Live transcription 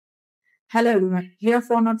Hello everyone, we are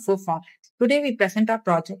 404. Today we present our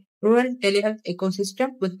project Rural Telehealth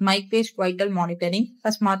Ecosystem with mic-based vital monitoring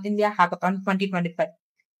for Smart India Hackathon 2025.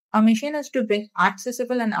 Our mission is to bring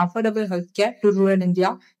accessible and affordable healthcare to rural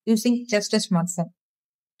India using just a smartphone.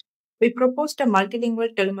 We proposed a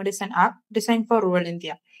multilingual telemedicine app designed for rural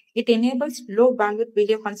India. It enables low bandwidth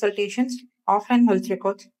video consultations, offline health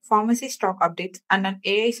records, pharmacy stock updates, and an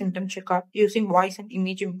AI symptom checker using voice and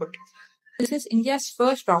image input. This is India's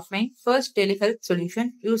first offline, first telehealth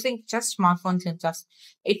solution using just smartphone sensors.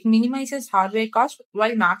 It minimizes hardware cost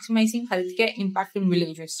while maximizing healthcare impact in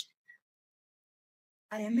villages.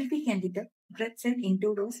 Our MVP can detect breath in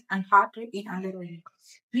indoors and heart rate in under a week.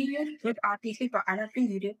 Previous with RTC for adapting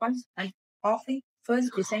video calls and offering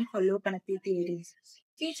first designed for low connectivity areas.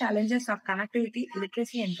 Key challenges of connectivity,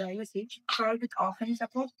 literacy, and privacy solved with offline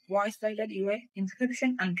support, voice guided UI,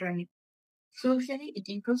 inscription, and training. Socially, it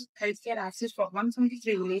improves healthcare access for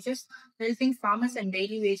 173 villages, helping farmers and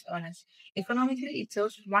daily wage earners. Economically, it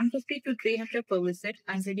serves 150 to 300 per visit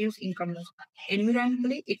and reduce income loss.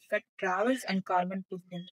 Environmentally, it cuts travels and carbon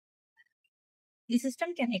footprint. The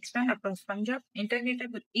system can expand across Punjab,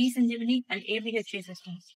 integrated with e-Sanjeevani and ABHA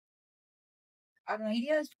systems. Our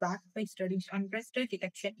idea is backed by studies on breast rate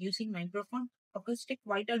detection using microphone, acoustic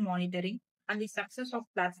vital monitoring, and the success of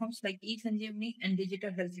platforms like e-Sanjeevani and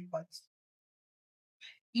digital health records.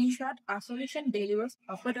 In short, our solution delivers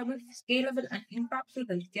affordable, scalable, and impactful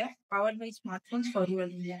healthcare powered by smartphones for rural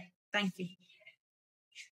India. Thank you.